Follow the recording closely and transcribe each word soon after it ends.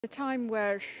A time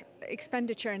where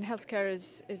expenditure in healthcare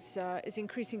is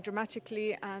increasing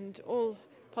dramatically, and all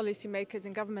policymakers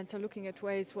and governments are looking at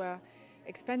ways where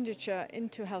expenditure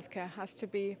into healthcare has to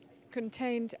be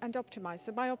contained and optimized.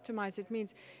 So by optimized, it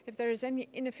means if there is any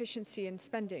inefficiency in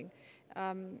spending,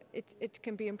 it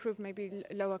can be improved, maybe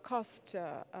lower cost,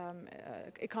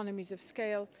 economies of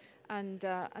scale, and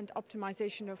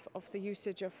optimization of the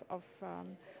usage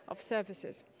of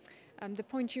services. The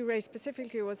point you raised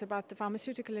specifically was about the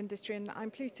pharmaceutical industry, and I'm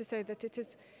pleased to say that it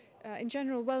is in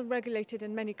general well regulated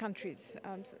in many countries.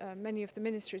 Many of the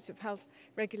ministries of health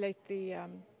regulate the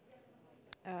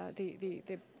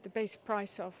base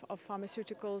price of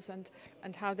pharmaceuticals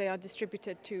and how they are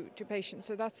distributed to patients.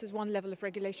 So that's one level of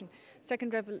regulation.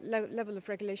 Second level of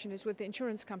regulation is with the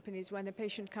insurance companies. When a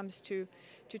patient comes to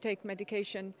take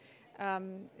medication,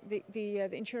 the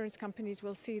insurance companies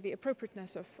will see the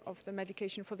appropriateness of the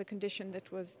medication for the condition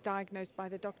that was diagnosed by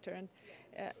the doctor.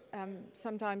 And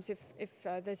sometimes if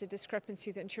there's a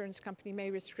discrepancy, the insurance company may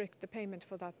restrict the payment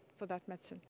for that medicine.